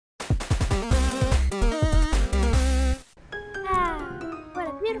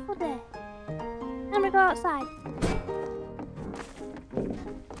beautiful day. I'm gonna go outside.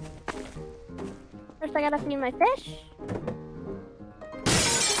 First, I gotta feed my fish.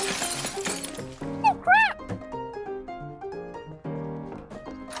 Oh crap!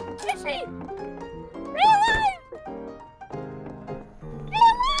 Fishy! Stay alive! Stay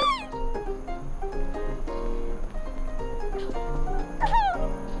alive! Oh,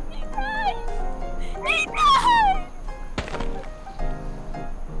 he died! He died!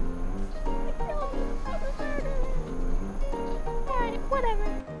 Alright, whatever.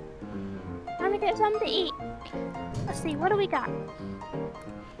 Time to get something to eat. Let's see, what do we got?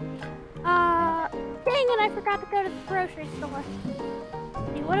 Dang it, I forgot to go to the grocery store. Let's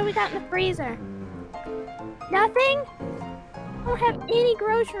see, what do we got in the freezer? Nothing? I don't have any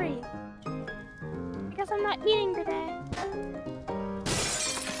groceries. Because I'm not eating today.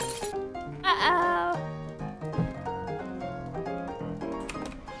 Uh-oh.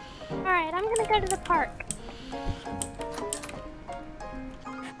 Alright, I'm gonna go to the park.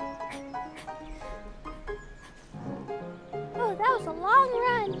 Oh, that was a long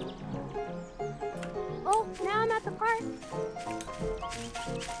run. Oh, now I'm at the park.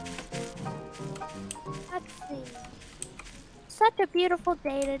 Let's see. Such a beautiful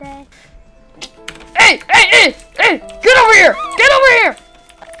day today. Hey! Get over here! Get over here!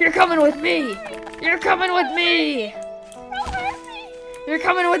 You're coming with me! You're coming with me! Don't hurt me! You're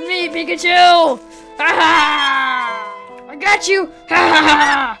coming with me, Pikachu! Ha ha! I got you! Ha ha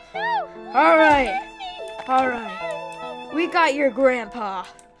ha! No! Alright. Alright. We got your grandpa.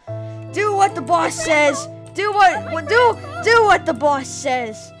 Do what the boss says. Do what the boss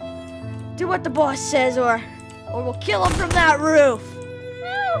says. Do what the boss says or we'll kill him from that roof.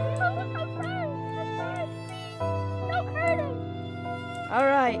 No! I'm sorry. Please. Don't hurt him.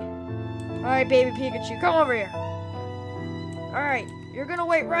 Alright. Alright, baby Pikachu, come over here. Alright, you're gonna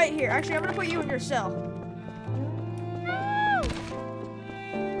wait right here. Actually, I'm gonna put you in your cell. No!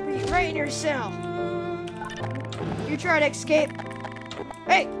 Put you right in your cell. You try to escape.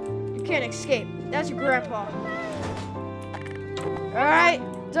 Hey, you can't escape. That's your grandpa. Alright,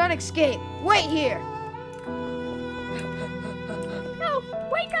 don't escape. Wait here. No!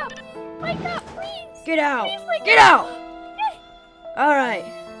 Wake up! Wake up, please! Get out. Please wake Get up. out. Alright.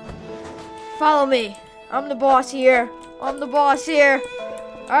 Follow me. I'm the boss here. I'm the boss here.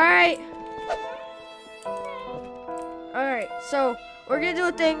 Alright. Alright, so we're gonna do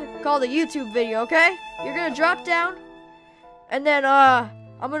a thing called a YouTube video, okay? You're gonna drop down, and then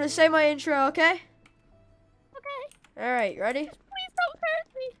I'm gonna say my intro, okay? Okay. Alright, ready? Please don't hurt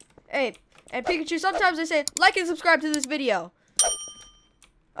me. Hey, and Pikachu, sometimes I say like and subscribe to this video.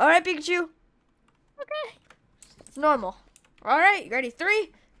 Alright, Pikachu? Okay. It's normal. Alright, you ready?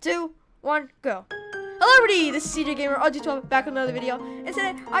 3, 2, 1, go. Hello everybody, this is Cjgamer, RG12, back with another video. And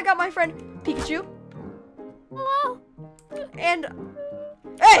today, I got my friend Pikachu. Hello. And,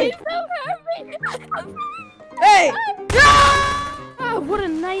 hey! Please don't hurt me. Hey! Oh, what a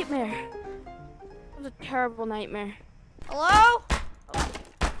nightmare. It was a terrible nightmare. Hello?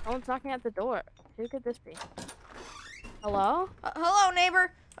 Someone's knocking at the door. Who could this be? Hello? Hello,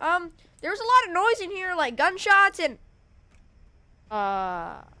 neighbor. There was a lot of noise in here, like gunshots and...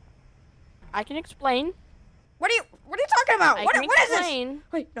 I can explain. What are you talking about? I What can is this? explain.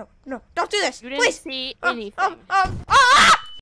 Wait, no, don't do this, You didn't please. see anything.